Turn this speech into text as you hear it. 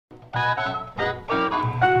What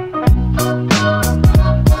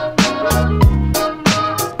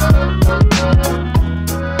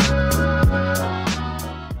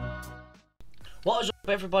is up,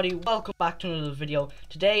 everybody? Welcome back to another video.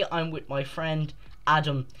 Today I'm with my friend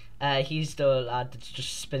Adam. He's the lad that's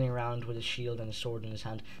just spinning around with his shield and a sword in his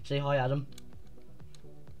hand. Say hi, Adam.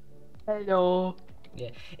 Hello.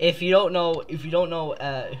 Yeah. If you don't know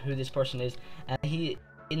who this person is, he's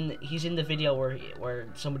in the video where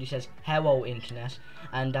somebody says hello internet,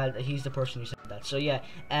 and he's the person who said that. So yeah,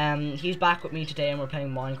 he's back with me today, and we're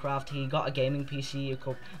playing Minecraft. He got a gaming PC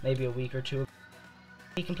maybe a week or two ago.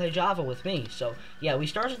 He can play Java with me. So yeah, we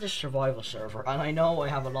started this survival server, and I know I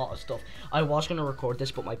have a lot of stuff. I was gonna record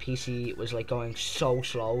this, but my PC was like going so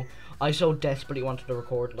slow. I so desperately wanted to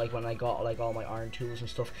record, like when I got like all my iron tools and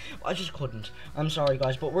stuff. I just couldn't. I'm sorry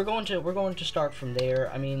guys, but we're going to start from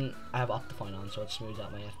there. I mean, I have Optifine on, so it smooths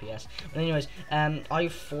out my FPS. But anyways, I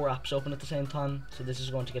have 4 apps open at the same time, so this is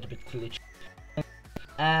going to get a bit glitchy.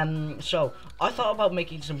 So I thought about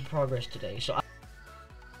making some progress today. So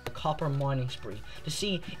copper mining spree to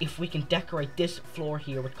see if we can decorate this floor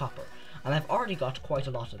here with copper, and I've already got quite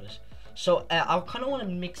a lot of it. So I kind of want to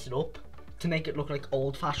mix it up to make it look like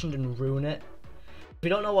old-fashioned and ruin it. If you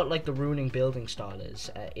don't know what like the ruining building style is,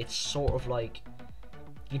 it's sort of like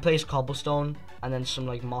you place cobblestone and then some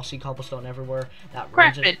like mossy cobblestone everywhere. That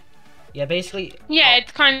ruins it. Yeah, basically. Yeah,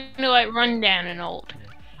 it's kind of like rundown and old.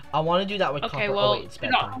 I want to do that with copper. Well, oh, wait, it's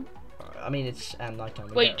bedtime. I mean, it's nighttime.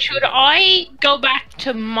 Wait, should I go back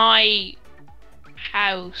to my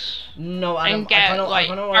house? No, and get like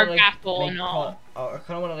our apple and all. I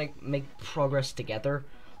kind of want to like make progress together,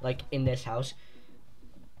 like in this house.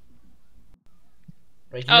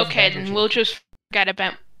 Right, okay, then we'll just forget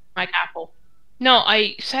about my apple. No,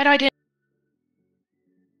 I said I didn't.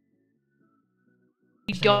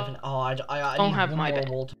 I don't have my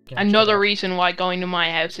bed. Another reason why going to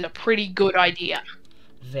my house is a pretty good idea.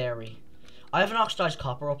 Very. I have an oxidized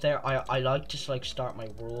copper up there. I like to like start my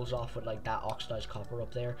rules off with like that oxidized copper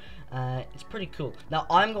up there. It's pretty cool. Now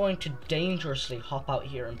I'm going to dangerously hop out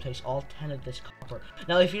here and place all 10 of this copper.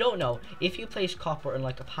 Now if you don't know, if you place copper in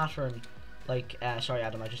like a pattern, like sorry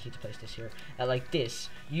Adam, I just need to place this here. Like this,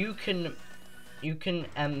 you can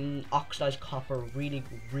oxidize copper really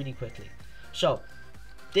quickly. So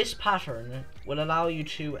this pattern will allow you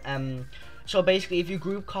to so basically if you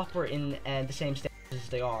group copper in the same state as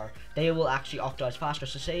they are, they will actually oxidize faster.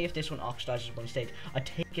 So say if this one oxidizes one stage, I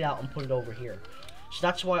take it out and put it over here. So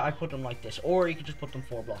that's why I put them like this, or you could just put them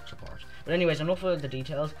 4 blocks apart. But anyways, enough of the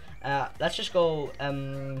details. Let's just go.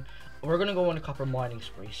 We're gonna go on a copper mining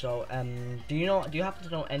spree. So do you happen to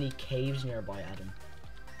know any caves nearby, Adam?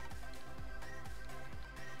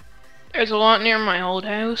 There's a lot near my old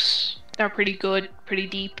house. They're pretty good, pretty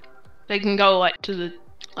deep. They can go like to the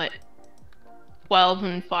 12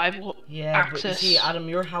 and 5 access. But you see, Adam,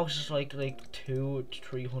 your house is like 200 to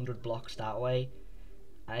 300 blocks that way,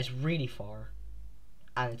 and it's really far,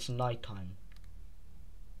 and it's nighttime.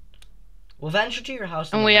 We'll venture to your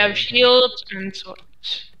house, and we have shields and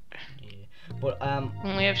swords. Yeah, but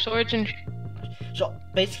and we have swords and. So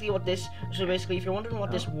basically, if you're wondering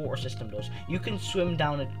what this water system does, you can swim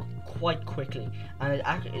down it quite quickly, and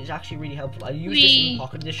it's actually really helpful. I use this in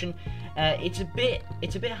Pocket Edition. It's a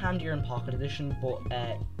bit handier in Pocket Edition, but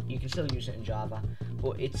you can still use it in Java.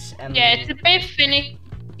 But it's yeah, it's a bit finicky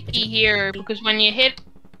here because when you hit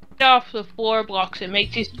off the 4 blocks, it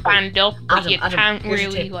makes you stand up, but you can't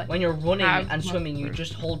really like. When you're running and swimming, you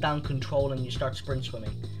just hold down Control and you start sprint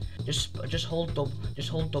swimming. Just hold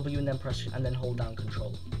W and then press and then hold down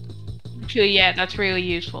Control. Actually, yeah, that's really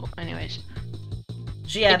useful. Anyways.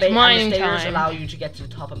 So yeah, the stairs allow you to get to the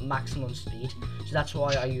top at maximum speed. So that's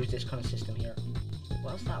why I use this kind of system here.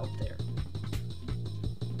 What's that up there?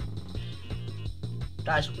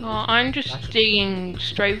 That's weird. Well, I'm just digging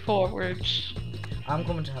straight forwards. I'm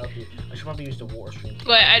coming to help you. I should probably use the water stream.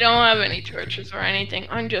 But I don't have any torches or anything.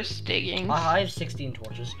 I'm just digging. I have 16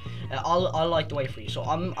 torches. I'll light the way for you. So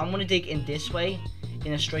I'm gonna dig in this way,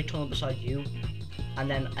 in a straight tunnel beside you, and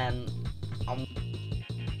then I'm.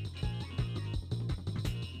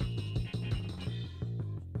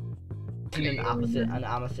 An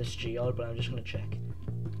amethyst geode, but I'm just gonna check.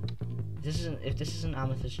 If this is an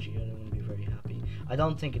amethyst geode, I'm gonna be very happy. I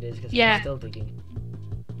don't think it is because I'm still digging.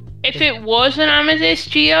 If it was an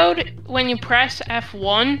amethyst geode, when you press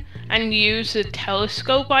F1 and use the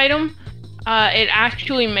telescope item, it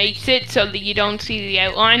actually makes it so that you don't see the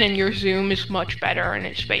outline and your zoom is much better, and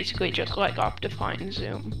it's basically just like Optifine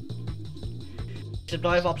zoom. So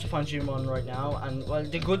I have Optifine Zoom on right now, and well,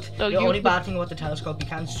 So the only bad thing about the telescope, you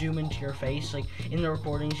can't zoom into your face. Like in the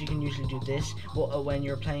recordings, you can usually do this, but when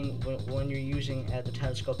you're playing, when you're using the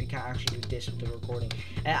telescope, you can't actually do this with the recording.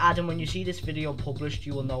 Adam, when you see this video published,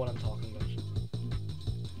 you will know what I'm talking about.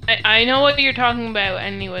 I know what you're talking about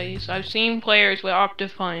anyways. I've seen players with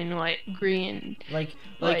Optifine like green. Like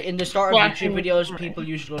in the start of YouTube videos, people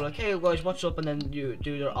usually go like, "Hey guys, what's up?" and then you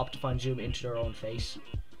do their Optifine Zoom into their own face.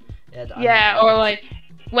 Yeah, or like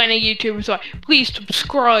when a YouTuber's like, "Please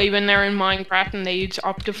subscribe," and they're in Minecraft and they use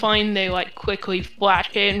Optifine, they like quickly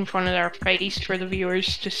flash it in front of their face for the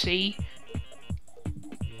viewers to see.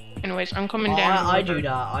 Anyways, I'm coming down. I do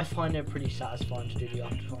that. I find it pretty satisfying to do the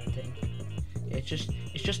Optifine thing. It's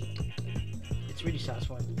really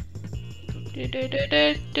satisfying. Get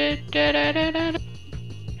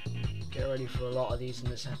ready for a lot of these in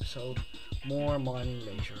this episode. More mining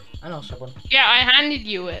later. And also one. Yeah, I handed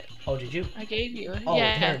you it. Oh, did you? I gave you it. Oh,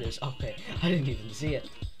 yeah. there it is. Okay, I didn't even see it.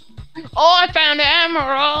 Oh, I found an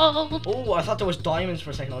emerald. Oh, I thought there was diamonds for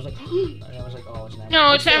a second. I was like, and I was like, oh, it's an emerald.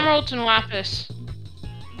 No, it's emeralds and lapis.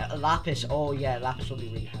 Lapis. Oh yeah, lapis will be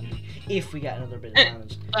really handy if we get another bit of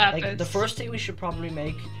diamonds. Like the first thing we should probably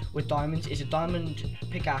make with diamonds is a diamond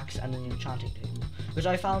pickaxe and an enchanting table. Because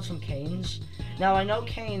I found some canes. Now I know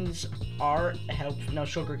canes are helpful. No,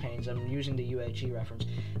 sugar canes. I'm using the UHC reference.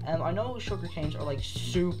 I know sugar canes are like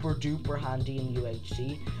super duper handy in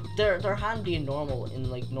UHC. They're handy in normal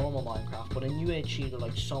normal Minecraft, but in UHC they're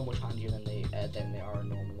like so much handier than they are in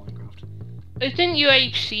normal Minecraft. Isn't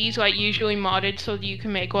UHCs like usually modded so that you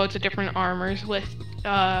can make loads of different armors with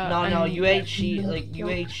No, UHC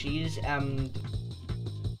UHCs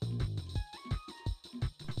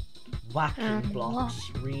whacking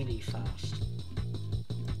blocks really fast.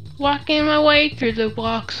 Walking my way through the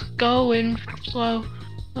blocks, going slow.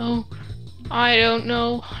 Oh, I don't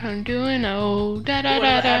know what I'm doing. Oh, da da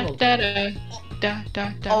da da da da da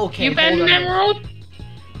da da. Okay, you found an emerald?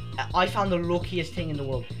 I found the luckiest thing in the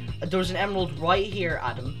world. There's an emerald right here,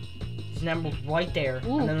 Adam. There's an emerald right there,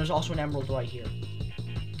 and then there's also an emerald right here.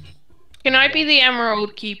 Can I be the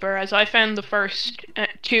emerald keeper? As I found the first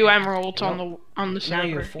 2 emeralds on the server. Now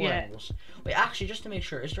you have 4 emeralds. Wait, actually, just to make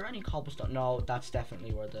sure, is there any cobblestone? No, that's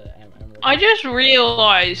definitely where the emerald. I just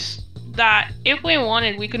realized that if we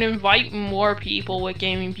wanted, we could invite more people with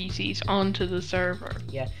gaming PCs onto the server.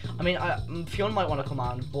 Yeah, I mean, Fiona might want to come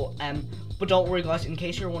on, but don't worry, guys. In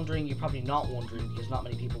case you're wondering, you're probably not wondering because not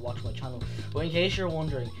many people watch my channel. But in case you're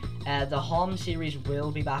wondering, the Hom series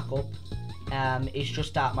will be back up. It's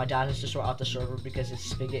just that my dad has to sort out the server because his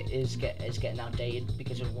spigot is getting outdated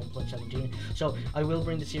because of 1.17. So I will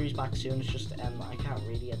bring the series back soon. It's just I can't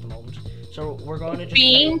really at the moment. So we're going to just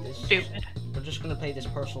play this. Stupid. We're just going to play this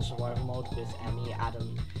personal survival mode with me,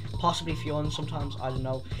 Adam, possibly Fiona sometimes. I don't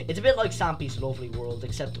know. It's a bit like Stampy's Lovely World,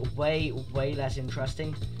 except way less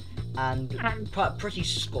interesting and pretty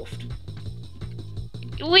scuffed.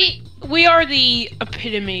 We are the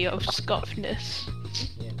epitome of scuffedness.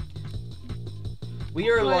 Yeah. We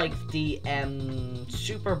are like the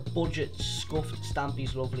super budget scuffed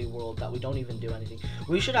Stampy's Lovely World that we don't even do anything.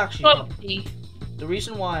 We should actually. The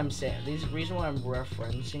reason why I'm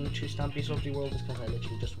referencing to Stampy's Lovely World is because I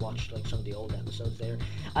literally just watched like some of the old episodes there,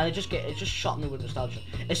 and it just shot me with nostalgia.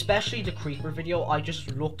 Especially the creeper video. I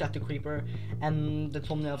just looked at the creeper and the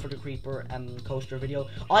thumbnail for the creeper coaster video.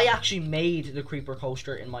 I actually made the creeper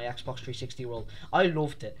coaster in my Xbox 360 world. I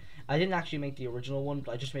loved it. I didn't actually make the original one,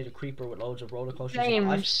 but I just made a creeper with loads of roller coasters.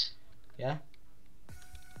 James. Yeah.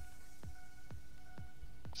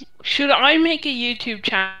 Should I make a YouTube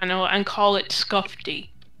channel and call it Scuffedy?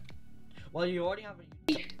 Well, you already have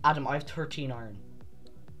a... Adam, I have 13 iron.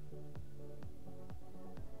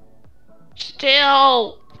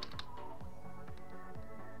 Still.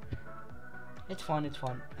 It's fine, it's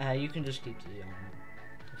fine. You can just keep the iron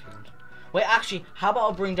if you want. Wait, actually, how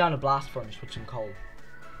about I bring down a blast furnace with some coal?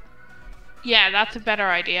 Yeah, that's a better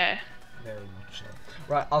idea. Very much so.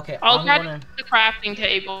 Right, okay, I'll get the crafting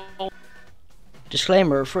table.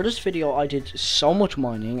 Disclaimer, for this video I did so much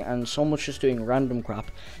mining and so much just doing random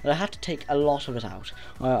crap that I had to take a lot of it out.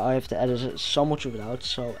 I have to edit so much of it out,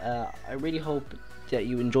 so I really hope that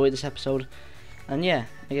you enjoyed this episode. And yeah,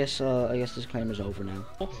 I guess disclaimer's over now.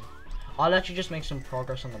 I'll let you just make some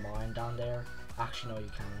progress on the mine down there. Actually, no, you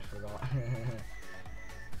can't, I forgot.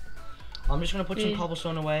 I'm just gonna put some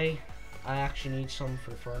cobblestone away. I actually need some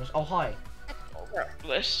for the furnace. Oh, hi.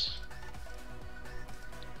 This.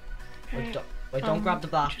 Wait, don't grab the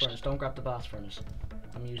blast furnace. Don't grab the blast furnace.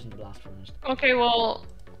 I'm using the blast furnace. Okay, well,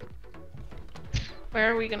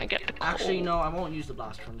 where are we gonna get the coal? Actually, no, I won't use the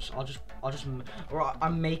blast furnace.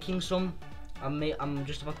 I'm making some, I'm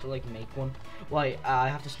just about to like make one. Wait, I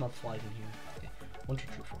have to smelt 5 in here. Okay. 1, 2,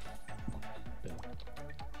 3, 4, 5. Boom.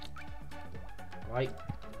 Right.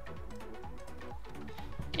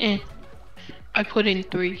 I put in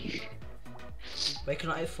 3. Wait, can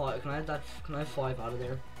I have 5? Can I have that? Can I have 5 out of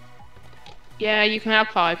there? Yeah, you can have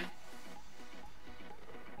 5.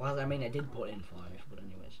 Well, I mean, I did put in 5, but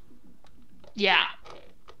anyways. Yeah.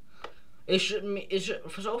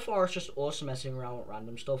 For so far, it's just us messing around with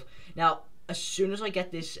random stuff. Now, as soon as I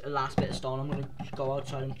get this last bit of stone, I'm gonna go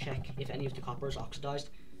outside and check if any of the copper is oxidized.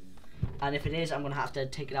 And if it is, I'm gonna have to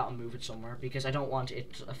take it out and move it somewhere because I don't want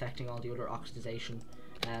it affecting all the other oxidization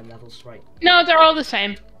levels. Right? No, they're all the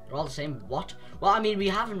same. They're all the same. What? Well, I mean, we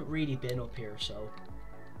haven't really been up here, so.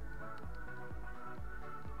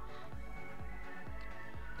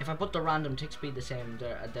 If I put the random tick speed the same,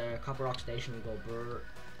 the copper oxidation will go brr.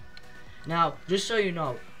 Now, just so you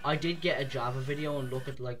know, I did get a Java video and look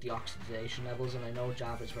at like the oxidation levels, and I know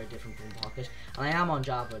Java is very different from Pocket, and I am on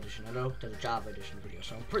Java Edition. I looked at a Java Edition video,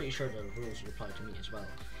 so I'm pretty sure the rules would apply to me as well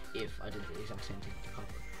if I did the exact same thing with the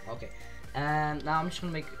copper. Okay, now I'm just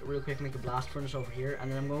gonna make a blast furnace over here,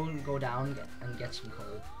 and then I'm going to go down and get some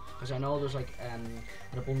coal because I know there's like an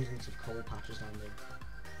abundance of coal patches down there.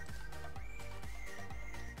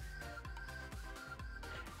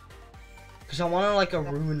 Because I want like a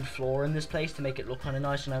ruined floor in this place to make it look kind of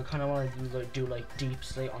nice, and I kind of want to do like deep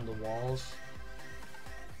slate on the walls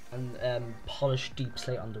and polish deep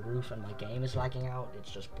slate on the roof, and my game is lagging out.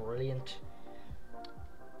 It's just brilliant.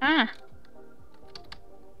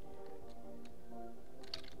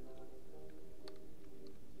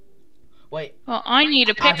 Wait. Well, I need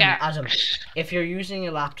a pickaxe. Adam, if you're using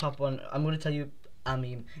a laptop on, I'm going to tell you, I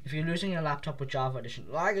mean, if you're using a laptop with Java Edition,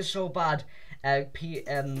 lag is so bad.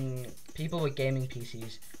 People with gaming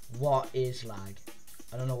PCs, what is lag?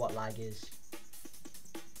 I don't know what lag is.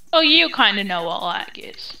 Oh, you kind of know what lag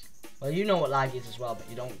is. Well, you know what lag is as well, but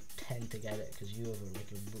you don't tend to get it because you have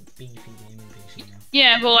like a beefy gaming PC now.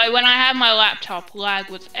 Yeah, but like when I had my laptop,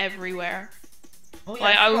 lag was everywhere. Oh yeah,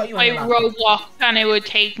 like I would play Roblox and it would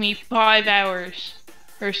take me 5 hours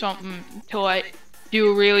or something to like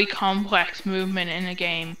do a really complex movement in a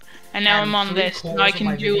game. And now I'm on this, and I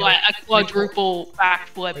can do like a quadruple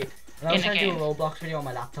backflip when I was trying to do a Roblox video on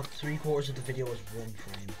my laptop, 3/4 of the video was 1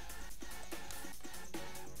 frame.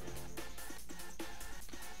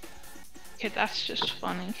 Okay, that's just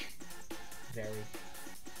funny. Very.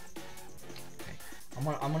 Okay,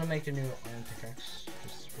 I'm gonna make a new iron pickaxe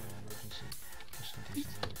just for an emergency, just in case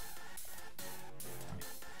I need it.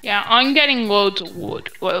 Yeah, I'm getting loads of wood,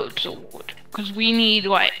 because we need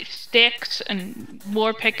like sticks and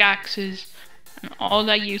more pickaxes and all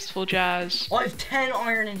that useful jazz. I have 10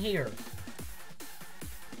 iron in here.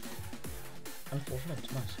 And 4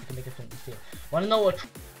 flint, nice. I can make a flint and steel. Wanna know what?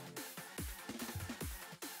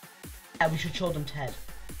 Yeah, we should show them Ted.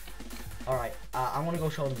 Alright, I'm gonna go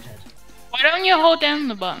show them Ted. Why don't you hold down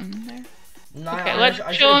the button there? No, okay,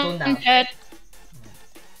 let's show them Ted.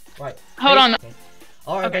 Right. Hold on. Okay.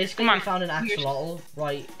 Alright, okay, basically we found an axolotl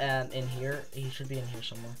right in here. He should be in here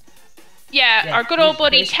somewhere. Yeah, our good old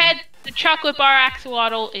buddy Ted, the chocolate bar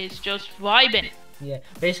axolotl, is just vibing. Yeah,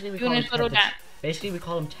 basically we call him Ted. Basically we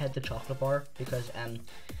call him Ted the chocolate bar because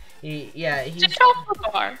he's a chocolate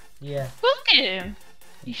bar. Yeah. Look at him.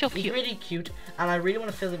 He's so cute. He's really cute, and I really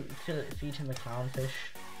want to feed him the clownfish.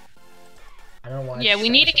 I don't know why. Yeah, we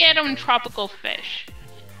need to get him tropical fish.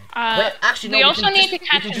 Yeah. Wait, actually, no, we also need to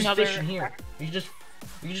catch another. Fish in here. We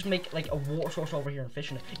can just make like a water source over here and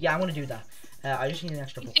fish in it. Yeah, I want to do that. I just need an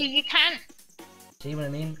extra bucket. You can't. See what I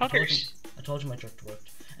mean? I told you my trick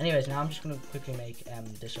worked. Anyways, now I'm just gonna quickly make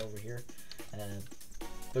this over here.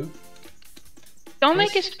 Boop. Don't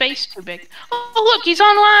make his space too big. Oh look, he's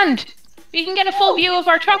on land. We can get a full view of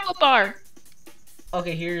our chocolate bar.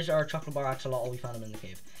 Okay, here's our chocolate bar axolotl. We found him in the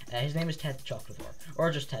cave. His name is Ted the chocolate bar,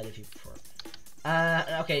 or just Ted if you prefer.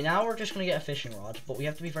 Okay, now we're just gonna get a fishing rod, but we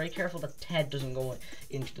have to be very careful that Ted doesn't go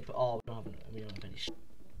into the. Oh, we don't have any.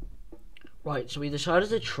 Right, so we decided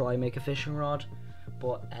to try make a fishing rod,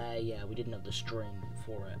 but yeah, we didn't have the string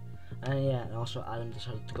for it, and yeah, and also Adam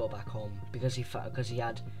decided to go back home because he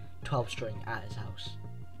had 12 string at his house.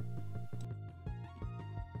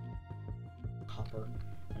 Copper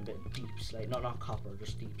and a bit of deep slate, not copper,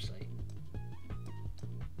 just deep slate,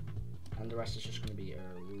 and the rest is just gonna be a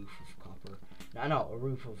roof of copper. No, a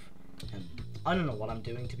roof of. I don't know what I'm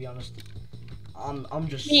doing, to be honest. I'm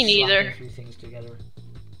just slapping a few things together.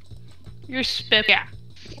 You're spit. Yeah.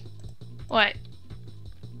 What?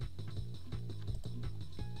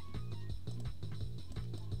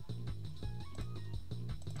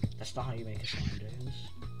 That's not how you make a slime, dudes.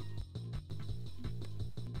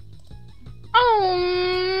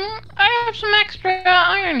 I have some extra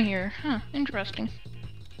iron here. Huh, interesting.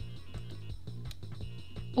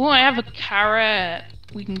 Oh, I have a carrot.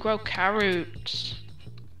 We can grow carrots.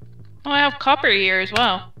 Oh, I have copper here as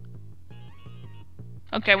well.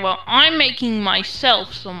 Okay, well, I'm making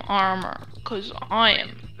myself some armor, because I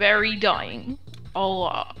am very dying a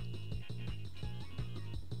lot.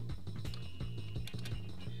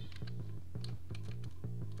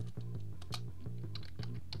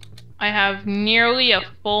 I have nearly a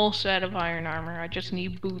full set of iron armor. I just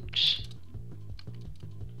need boots.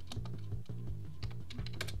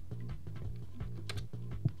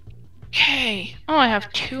 Okay. Oh, I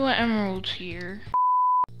have 2 emeralds here.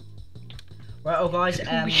 Right, oh guys,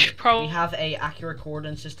 We should probably- we have a accurate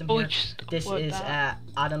coordinate system here. This is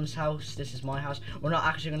Adam's house. This is my house. We're not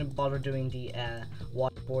actually going to bother doing the Y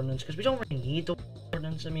coordinates because we don't really need the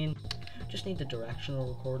coordinates. I mean, just need the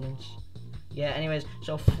directional coordinates. Yeah. Anyways,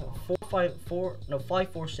 so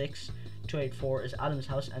 546 284 is Adam's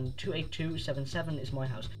house, and 28277 is my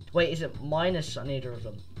house. Wait, is it minus on either of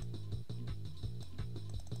them?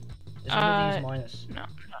 Is one of these minus? No.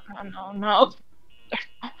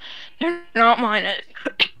 They're not minus.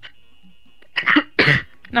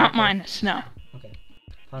 Not minus, no. Okay.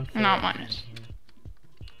 Not minus.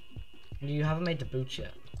 You haven't made the boots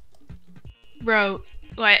yet. Bro,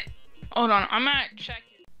 wait. Hold on, I'm gonna check it.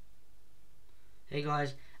 Hey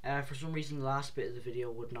guys, for some reason the last bit of the video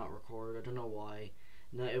would not record. I don't know why.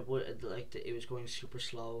 No, it was going super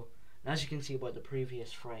slow. And as you can see by the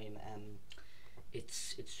previous frame,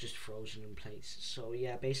 it's just frozen in place. So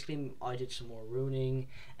yeah, basically I did some more ruining.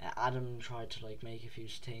 Adam tried to like make a few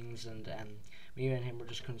things, and me and him were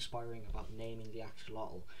just conspiring about naming the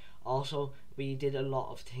axolotl. Also, we did a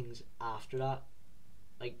lot of things after that.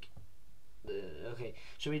 Like, okay,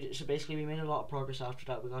 so basically we made a lot of progress after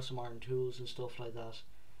that. We got some iron tools and stuff like that.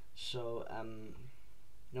 So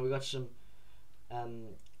we got some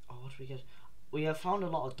oh, what did we get? We have found a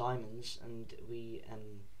lot of diamonds, and we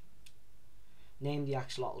named the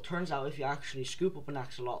axolotl. Turns out if you actually scoop up an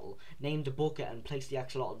axolotl, name the bucket and place the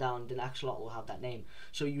axolotl down, then axolotl will have that name.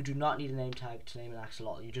 So you do not need a name tag to name an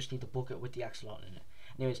axolotl. You just need the bucket with the axolotl in it.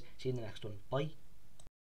 Anyways, see you in the next one. Bye.